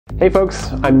Hey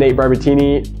folks, I'm Nate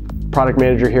Barbettini, product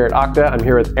manager here at Okta. I'm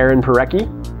here with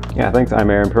Parecki. Yeah, thanks. I'm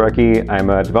Aaron Parecki. I'm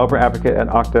a developer advocate at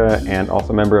Okta and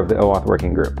also a member of the OAuth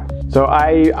Working Group. So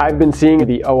I've been seeing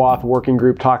the OAuth Working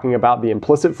Group talking about the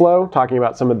implicit flow, talking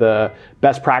about some of the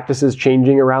best practices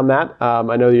changing around that.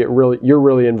 I know you're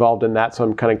really involved in that, so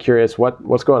I'm kind of curious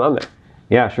what's going on there.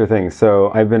 Yeah, sure thing.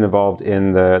 So I've been involved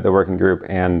in the working group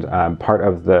and part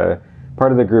of the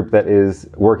group that is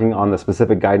working on the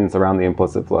specific guidance around the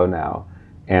implicit flow now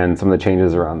and some of the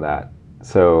changes around that.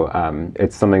 So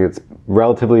it's something that's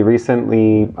relatively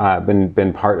recently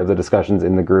been part of the discussions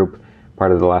in the group,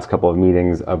 part of the last couple of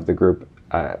meetings of the group,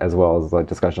 as well as like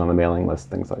discussion on the mailing list,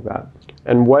 things like that.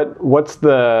 And what's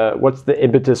the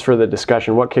impetus for the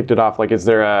discussion? What kicked it off? Like, is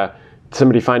there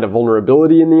somebody find a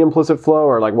vulnerability in the implicit flow,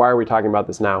 or like why are we talking about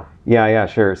this now? Yeah,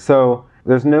 sure. So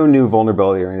there's no new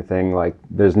vulnerability or anything. Like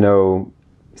there's no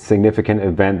significant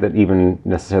event that even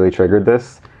necessarily triggered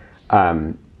this.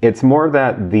 It's more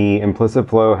that the implicit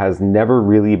flow has never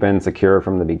really been secure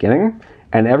from the beginning,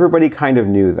 and everybody kind of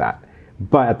knew that.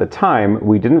 But at the time,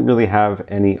 we didn't really have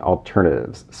any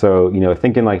alternatives. So,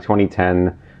 think in like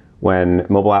 2010, when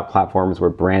mobile app platforms were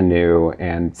brand new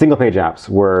and single page apps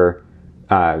were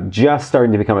just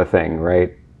starting to become a thing,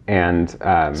 right? And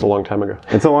it's a long time ago.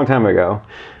 It's a long time ago.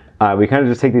 We kind of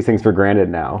just take these things for granted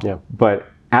now. Yeah. But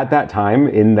at that time,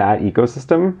 in that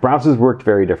ecosystem, browsers worked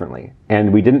very differently.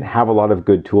 And we didn't have a lot of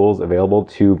good tools available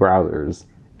to browsers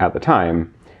at the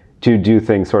time to do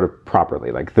things sort of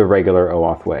properly, like the regular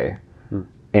OAuth way.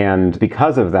 And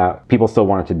because of that, people still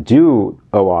wanted to do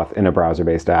OAuth in a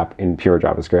browser-based app in pure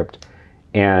JavaScript.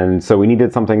 And so we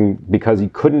needed something because you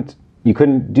couldn't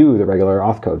do the regular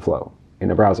auth code flow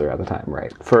in a browser at the time,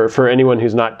 right? For anyone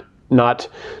who's not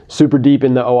super deep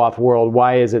in the OAuth world,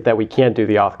 why is it that we can't do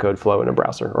the auth code flow in a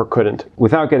browser, or couldn't?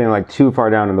 Without getting like too far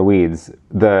down in the weeds,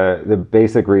 the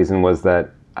basic reason was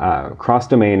that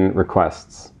cross-domain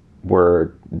requests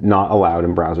were not allowed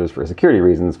in browsers for security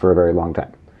reasons for a very long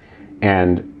time.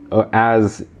 And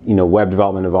as web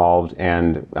development evolved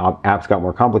and apps got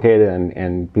more complicated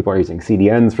and people are using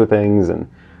CDNs for things and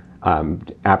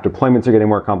app deployments are getting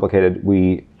more complicated,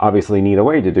 we obviously need a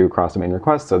way to do cross-domain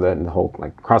requests, so that the whole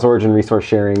cross-origin resource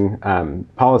sharing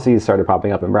policies started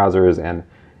popping up in browsers, and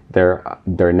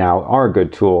there now are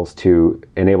good tools to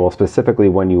enable specifically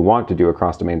when you want to do a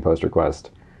cross-domain post request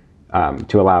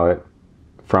to allow it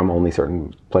from only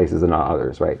certain places and not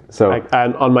others, right? So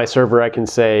on my server, I can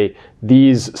say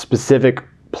these specific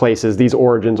places, these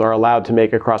origins are allowed to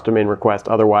make a cross-domain request,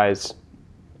 otherwise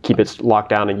keep it locked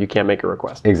down and you can't make a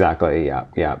request. Exactly,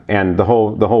 yeah. And the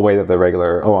whole way that the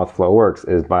regular OAuth flow works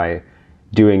is by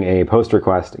doing a post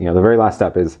request. The very last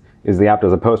step is the app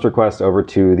does a post request over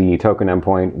to the token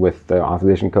endpoint with the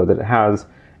authorization code that it has,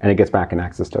 and it gets back an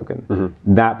access token.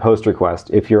 Mm-hmm. That post request,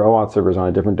 if your OAuth server is on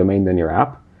a different domain than your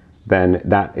app, then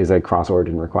that is a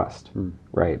cross-origin request,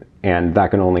 right? And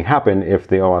that can only happen if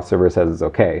the OAuth server says it's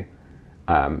okay.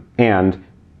 And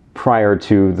prior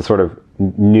to the sort of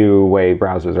new way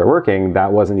browsers are working,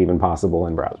 that wasn't even possible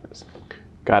in browsers.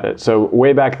 Got it. So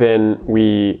way back then,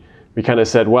 we kind of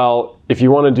said, well, if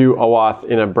you want to do OAuth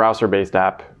in a browser-based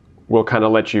app, we'll kind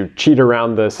of let you cheat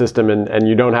around the system and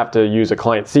you don't have to use a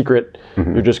client secret.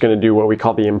 Mm-hmm. You're just going to do what we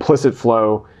call the implicit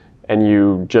flow, and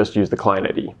you just use the client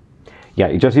ID. Yeah,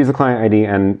 you just use the client ID,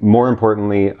 and more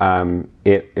importantly,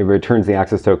 it returns the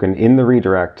access token in the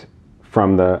redirect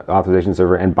from the authorization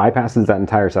server and bypasses that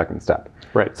entire second step.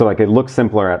 Right. So it looks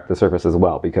simpler at the surface as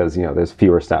well because there's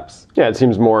fewer steps. Yeah, it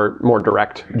seems more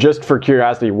direct. Just for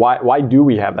curiosity, why do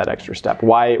we have that extra step?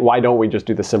 Why don't we just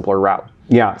do the simpler route?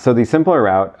 Yeah, so the simpler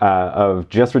route of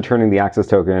just returning the access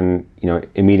token,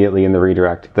 immediately in the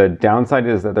redirect. The downside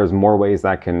is that there's more ways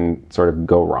that can sort of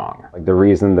go wrong. Like the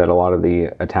reason that a lot of the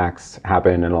attacks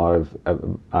happen and a lot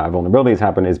of vulnerabilities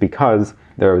happen is because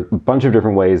there are a bunch of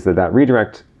different ways that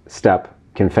redirect step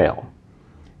can fail.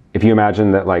 If you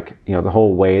imagine that the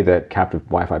whole way that captive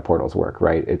Wi-Fi portals work,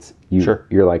 right?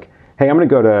 You're like, hey, I'm going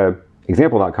to go to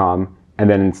example.com, and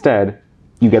then instead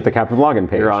you get the captive login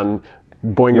page. You're on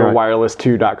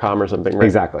boingerwireless2.com or something, right?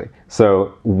 Exactly.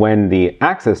 So when the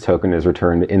access token is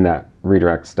returned in that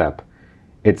redirect step,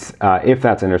 it's if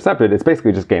that's intercepted, it's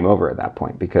basically just game over at that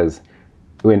point, because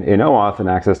in OAuth, an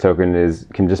access token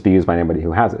can just be used by anybody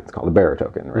who has it. It's called a bearer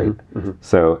token, right? Mm-hmm, mm-hmm.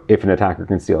 So if an attacker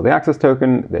can steal the access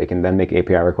token, they can then make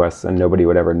API requests, and nobody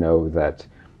would ever know that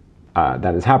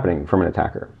that is happening from an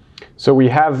attacker. So we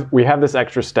have this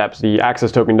extra steps. The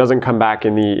access token doesn't come back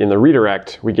in the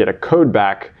redirect. We get a code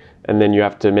back, and then you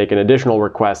have to make an additional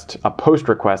request, a post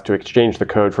request, to exchange the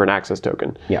code for an access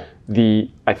token. Yeah.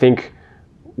 I think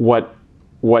what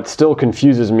still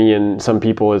confuses me and some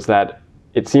people is that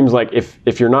it seems like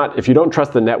if you don't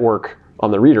trust the network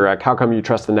on the redirect, how come you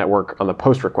trust the network on the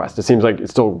post request? It seems like it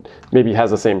still maybe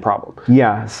has the same problem.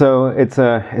 Yeah, so it's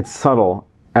subtle.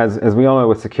 As we all know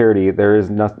with security, there is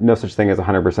no such thing as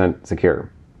 100%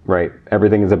 secure, right?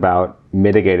 Everything is about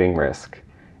mitigating risk,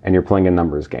 and you're playing a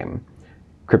numbers game.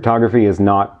 Cryptography is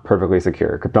not perfectly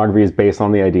secure. Cryptography is based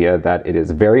on the idea that it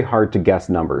is very hard to guess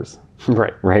numbers.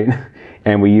 Right. Right?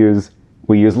 And we use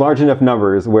large enough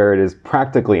numbers where it is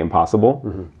practically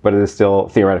impossible, but it is still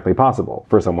theoretically possible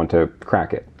for someone to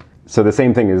crack it. So the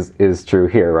same thing is true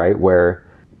here, right? Where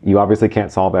you obviously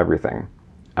can't solve everything,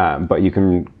 but you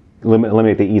can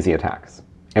eliminate the easy attacks.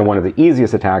 And one of the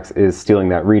easiest attacks is stealing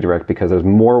that redirect, because there's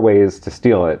more ways to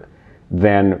steal it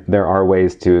than there are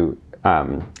ways to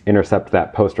intercept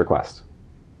that post request.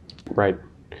 Right.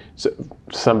 So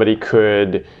somebody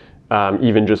could,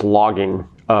 even just logging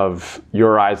of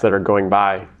URIs that are going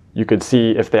by, you could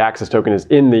see if the access token is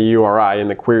in the URI, in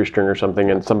the query string or something,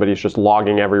 and somebody's just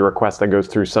logging every request that goes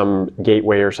through some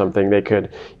gateway or something, they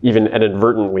could even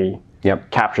inadvertently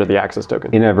capture the access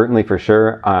token. Inadvertently, for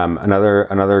sure.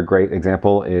 Another great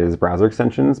example is browser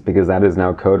extensions, because that is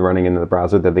now code running into the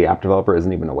browser that the app developer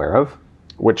isn't even aware of.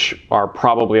 Which are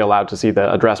probably allowed to see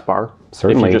the address bar.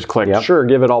 Certainly. If you just click, sure,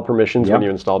 give it all permissions when you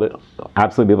installed it.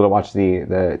 Absolutely be able to watch the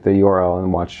URL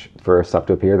and watch for stuff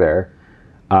to appear there.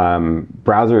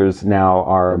 Browsers now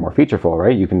are more featureful,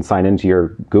 right? You can sign into your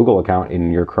Google account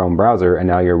in your Chrome browser, and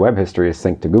now your web history is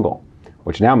synced to Google,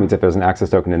 which now means if there's an access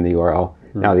token in the URL,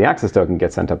 now the access token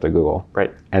gets sent up to Google.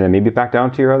 Right. And then maybe back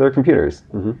down to your other computers.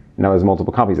 Now there's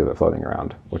multiple copies of it floating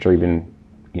around, which are even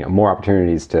more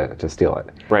opportunities to steal it.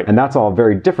 Right. And that's all a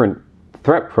very different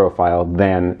threat profile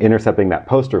than intercepting that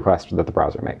post request that the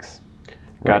browser makes.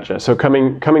 Gotcha. So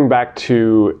coming back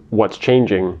to what's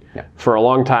changing, for a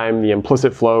long time, the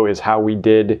implicit flow is how we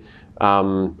did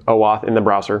OAuth in the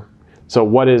browser. So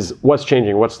what's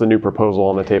changing? What's the new proposal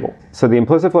on the table? So the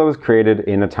implicit flow was created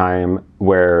in a time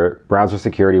where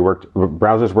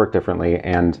browsers worked differently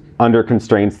and under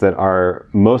constraints that are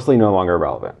mostly no longer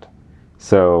relevant.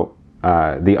 So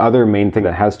the other main thing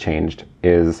that has changed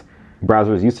is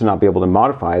browsers used to not be able to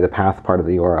modify the path part of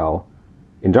the URL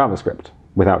in JavaScript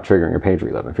without triggering a page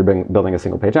reload. If you're building a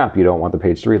single page app, you don't want the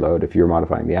page to reload if you're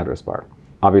modifying the address bar.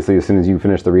 Obviously, as soon as you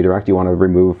finish the redirect, you want to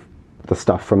remove the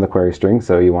stuff from the query string,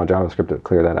 so you want JavaScript to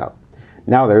clear that out.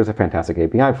 Now there's a fantastic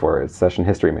API for it. It's Session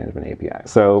History Management API.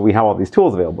 So we have all these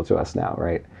tools available to us now,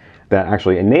 right, that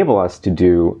actually enable us to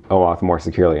do OAuth more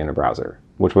securely in a browser,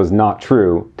 which was not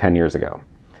true 10 years ago.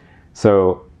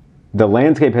 So the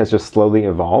landscape has just slowly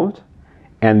evolved,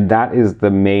 and that is the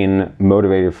main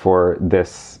motivator for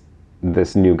this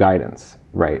new guidance,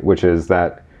 right? Which is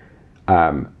that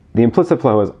the implicit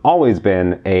flow has always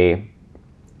been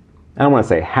I don't want to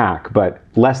say hack, but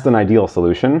less than ideal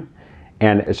solution.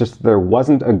 And it's just there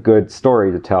wasn't a good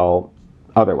story to tell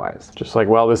otherwise. Just like,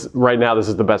 well, right now, this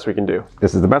is the best we can do.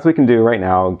 This is the best we can do right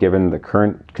now, given the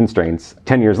current constraints.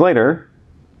 10 years later,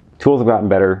 tools have gotten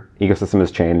better, ecosystem has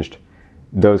changed,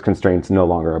 those constraints no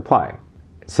longer apply.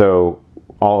 So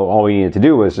all we needed to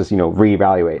do was just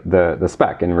reevaluate the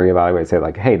spec and reevaluate, say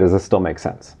like, hey, does this still make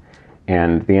sense?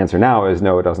 And the answer now is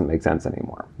no, it doesn't make sense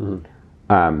anymore.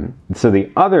 So the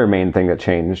other main thing that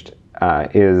changed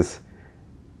is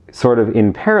sort of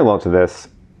in parallel to this,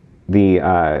 the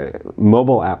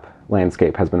mobile app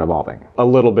landscape has been evolving. A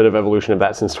little bit of evolution of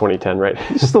that since 2010, right?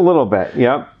 Just a little bit,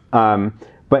 yep.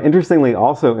 But interestingly,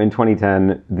 also in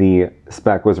 2010, the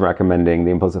spec was recommending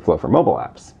the implicit flow for mobile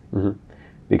apps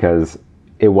because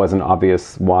it wasn't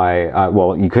obvious why,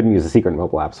 you couldn't use a secret in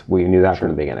mobile apps. We knew that from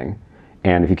the beginning.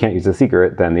 And if you can't use a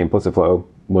secret, then the implicit flow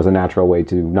was a natural way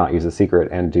to not use a secret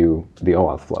and do the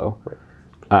OAuth flow.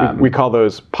 We call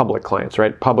those public clients,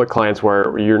 right? Public clients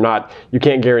where you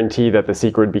can't guarantee that the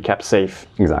secret would be kept safe.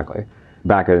 Exactly.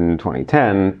 Back in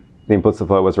 2010, the implicit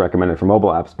flow was recommended for mobile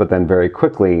apps, but then very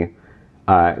quickly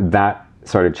that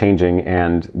started changing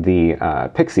and the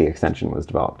Pixie extension was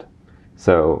developed.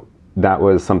 So that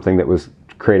was something that was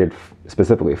created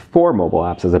specifically for mobile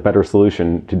apps as a better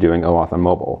solution to doing OAuth on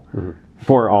mobile.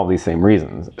 For all these same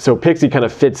reasons. So Pixie kind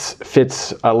of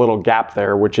fits a little gap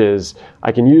there, which is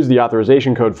I can use the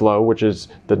authorization code flow, which is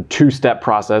the two-step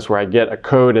process where I get a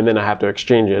code and then I have to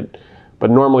exchange it.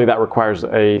 But normally that requires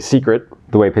a secret.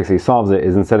 The way Pixie solves it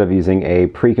is instead of using a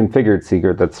pre-configured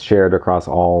secret that's shared across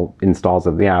all installs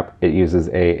of the app,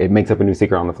 it makes up a new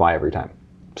secret on the fly every time.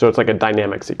 So it's like a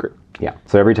dynamic secret. Yeah.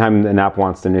 So every time an app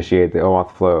wants to initiate the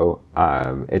OAuth flow,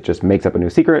 it just makes up a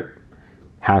new secret,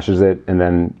 hashes it, and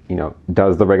then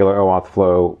does the regular OAuth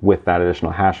flow with that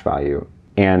additional hash value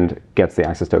and gets the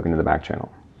access token to the back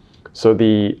channel. So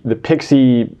the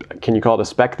Pixie, can you call it a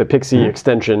spec? The Pixie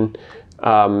extension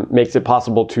makes it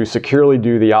possible to securely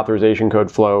do the authorization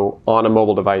code flow on a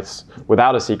mobile device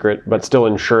without a secret, but still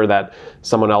ensure that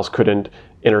someone else couldn't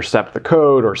intercept the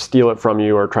code or steal it from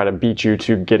you or try to beat you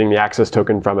to getting the access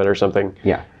token from it or something.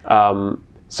 Yeah.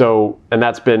 And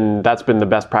that's been the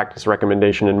best practice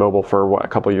recommendation in mobile for what, a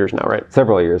couple of years now, right?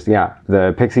 Several years, yeah.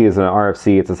 The Pixie is an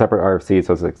RFC. It's a separate RFC,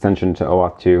 so it's an extension to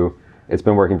OAuth 2. It's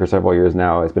been working for several years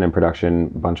now. It's been in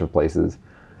production a bunch of places.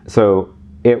 So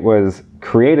it was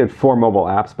created for mobile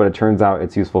apps, but it turns out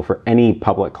it's useful for any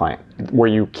public client. Where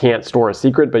you can't store a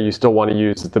secret, but you still want to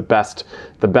use the best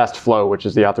flow, which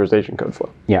is the authorization code flow.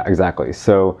 Yeah, exactly.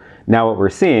 So now what we're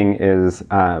seeing is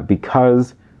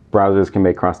because browsers can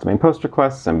make cross-domain post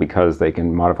requests and because they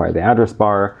can modify the address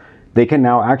bar, they can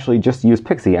now actually just use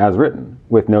Pixie as written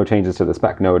with no changes to the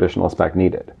spec, no additional spec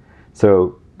needed.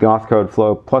 So the auth code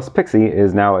flow plus Pixie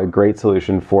is now a great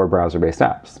solution for browser-based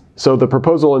apps. So the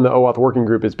proposal in the OAuth Working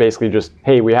Group is basically just,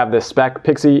 hey, we have this spec,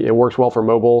 Pixie, it works well for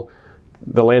mobile.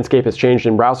 The landscape has changed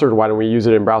in browsers. Why don't we use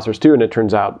it in browsers too? And it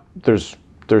turns out there's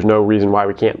no reason why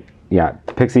we can't. Yeah,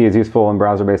 Pixie is useful in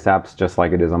browser-based apps just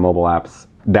like it is on mobile apps.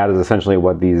 That is essentially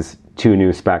what these two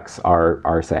new specs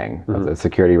are saying, the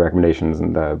security recommendations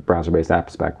and the browser-based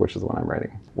app spec, which is the one I'm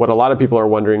writing. What a lot of people are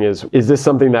wondering is this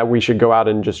something that we should go out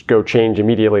and just go change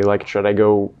immediately? Like, should I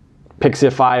go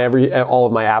Pixify all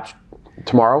of my apps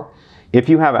tomorrow? If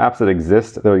you have apps that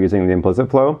exist that are using the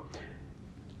implicit flow,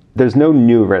 there's no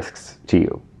new risks to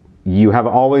you. You have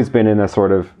always been in a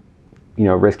sort of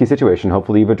risky situation.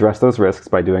 Hopefully you've addressed those risks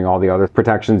by doing all the other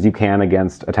protections you can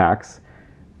against attacks.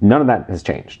 None of that has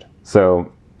changed.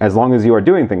 So as long as you are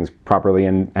doing things properly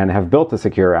and have built a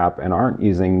secure app and aren't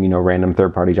using random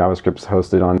third-party JavaScripts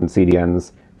hosted on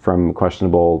CDNs from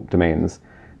questionable domains,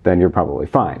 then you're probably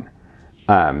fine.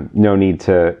 No need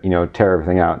to tear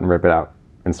everything out and rip it out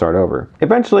and start over.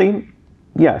 Eventually,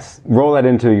 yes, roll that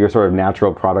into your sort of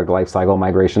natural product lifecycle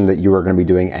migration that you are going to be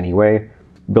doing anyway.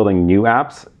 Building new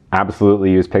apps,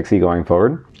 absolutely use Pixie going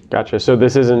forward. Gotcha. So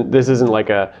this isn't like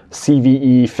a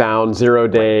CVE found 0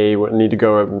 day, need to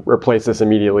go replace this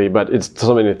immediately, but it's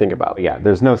something to think about. Yeah,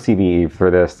 there's no CVE for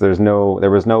this. There was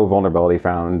no vulnerability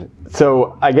found.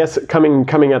 So I guess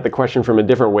coming at the question from a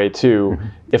different way too,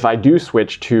 if I do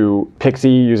switch to Pixie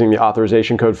using the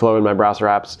authorization code flow in my browser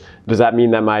apps, does that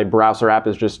mean that my browser app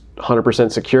is just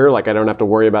 100% secure? Like I don't have to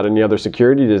worry about any other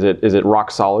security? Is it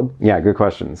rock solid? Yeah, good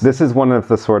questions. This is one of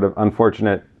the sort of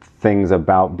unfortunate things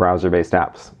about browser-based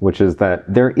apps, which is that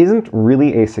there isn't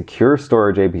really a secure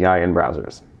storage API in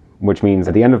browsers, which means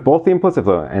at the end of both the implicit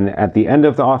flow and at the end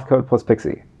of the auth code plus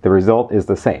Pixie, the result is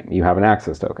the same. You have an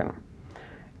access token.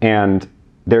 And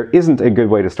there isn't a good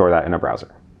way to store that in a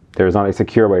browser. There is not a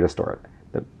secure way to store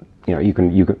it. You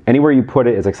can anywhere you put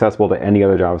it is accessible to any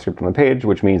other JavaScript on the page,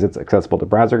 which means it's accessible to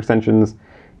browser extensions.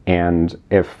 And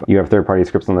if you have third-party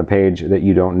scripts on the page that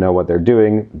you don't know what they're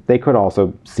doing, they could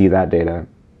also see that data.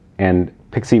 And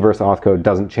Pixie versus auth code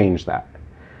doesn't change that.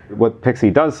 What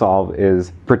Pixie does solve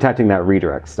is protecting that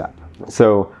redirect step.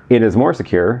 So it is more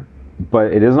secure,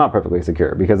 but it is not perfectly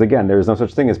secure because again, there's no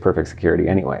such thing as perfect security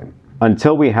anyway.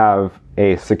 Until we have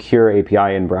a secure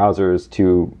API in browsers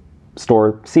to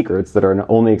store secrets that are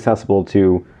only accessible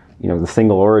to the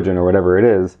single origin or whatever it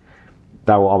is,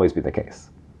 that will always be the case.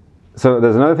 So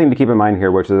there's another thing to keep in mind here,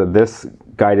 which is that this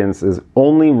guidance is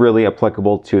only really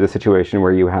applicable to the situation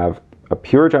where you have a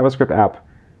pure JavaScript app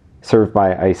served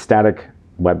by a static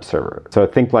web server. So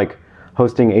think like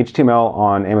hosting HTML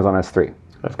on Amazon S3.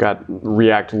 I've got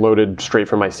React loaded straight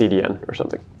from my CDN or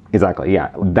something. Exactly,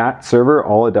 yeah. That server,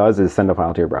 all it does is send a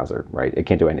file to your browser, right? It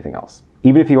can't do anything else.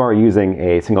 Even if you are using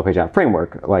a single page app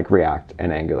framework like React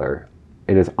and Angular,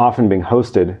 it is often being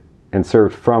hosted and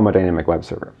served from a dynamic web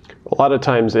server. A lot of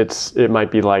times it might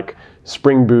be like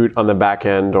Spring Boot on the back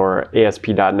end or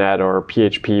ASP.NET or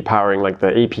PHP powering like the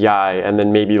API and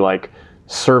then maybe like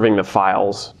serving the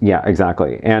files. Yeah,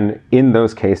 exactly. And in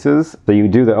those cases, so you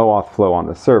do the OAuth flow on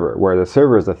the server, where the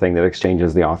server is the thing that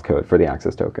exchanges the auth code for the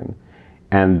access token.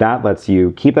 And that lets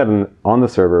you keep that on the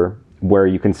server where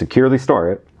you can securely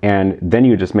store it, and then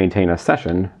you just maintain a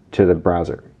session to the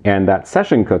browser. And that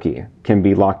session cookie can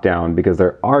be locked down because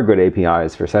there are good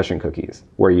APIs for session cookies,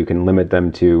 where you can limit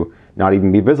them to not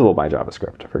even be visible by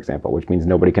JavaScript, for example, which means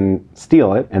nobody can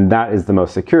steal it. And that is the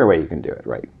most secure way you can do it,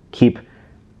 right? Keep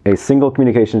a single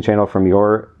communication channel from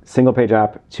your single page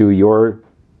app to your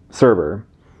server.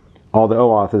 All the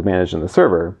OAuth is managed in the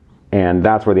server, and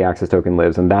that's where the access token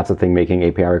lives, and that's the thing making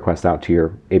API requests out to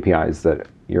your APIs that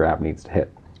your app needs to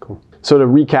hit. Cool. So to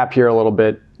recap here a little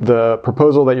bit, the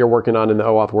proposal that you're working on in the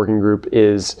OAuth Working Group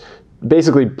is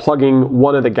basically plugging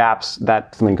one of the gaps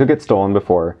that Something could get stolen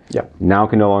before, now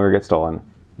can no longer get stolen.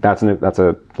 That's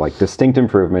a like distinct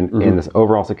improvement in this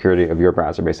overall security of your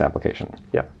browser-based application.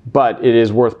 Yeah, but it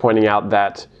is worth pointing out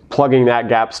that plugging that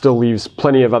gap still leaves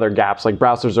plenty of other gaps. Like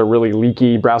browsers are really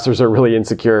leaky, browsers are really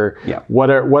insecure. Yeah.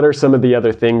 What are some of the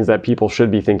other things that people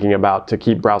should be thinking about to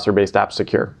keep browser-based apps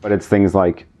secure? But it's things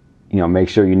like, make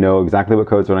sure you know exactly what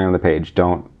code's running on the page.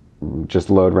 Don't just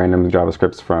load random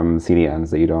JavaScripts from CDNs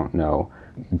that you don't know.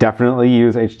 Definitely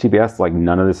use HTTPS. Like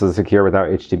none of this is secure without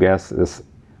HTTPS.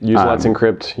 Use Let's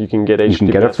Encrypt. You can get HTTPS. You can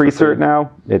get a free cert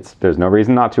now. There's no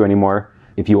reason not to anymore.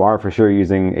 If you are for sure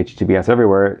using HTTPS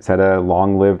everywhere, set a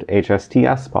long-lived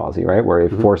HSTS policy, right? Where it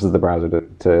forces the browser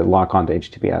to lock onto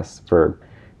HTTPS for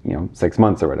 6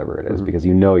 months or whatever it is, because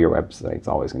your website's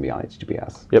always going to be on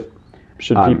HTTPS. Yep.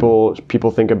 Should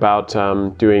people think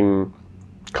about doing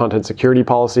content security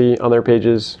policy on their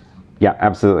pages? Yeah,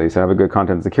 absolutely. So have a good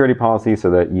content security policy so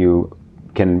that you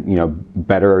can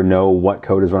better know what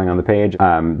code is running on the page.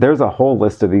 There's a whole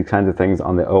list of these kinds of things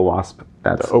on the OWASP.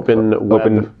 That's the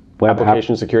Open Web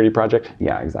Application Security Project.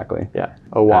 Yeah, exactly. Yeah,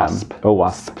 OWASP.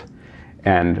 OWASP.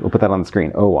 And we'll put that on the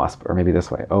screen, OWASP, or maybe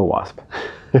this way, OWASP.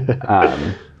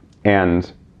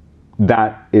 And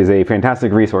that is a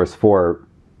fantastic resource for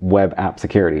web app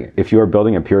security. If you are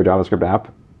building a pure JavaScript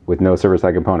app with no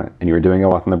server-side component, and you're doing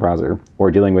OAuth in the browser, or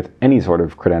dealing with any sort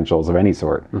of credentials of any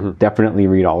sort, definitely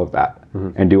read all of that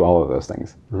and do all of those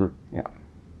things. Yeah.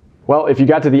 Well, if you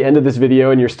got to the end of this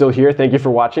video and you're still here, thank you for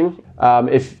watching.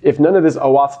 If none of this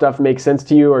OAuth stuff makes sense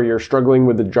to you or you're struggling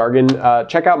with the jargon,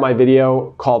 check out my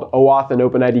video called OAuth and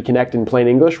OpenID Connect in plain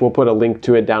English. We'll put a link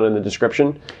to it down in the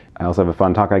description. I also have a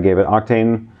fun talk I gave at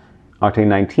Octane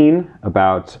 19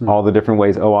 about all the different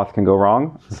ways OAuth can go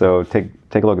wrong. So take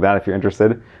a look at that if you're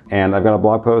interested. And I've got a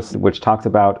blog post which talks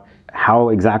about how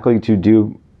exactly to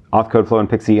do auth code flow in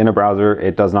Pixie in a browser.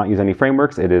 It does not use any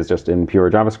frameworks. It is just in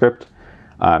pure JavaScript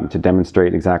to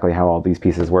demonstrate exactly how all these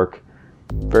pieces work.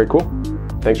 Very cool.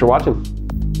 Thanks for watching.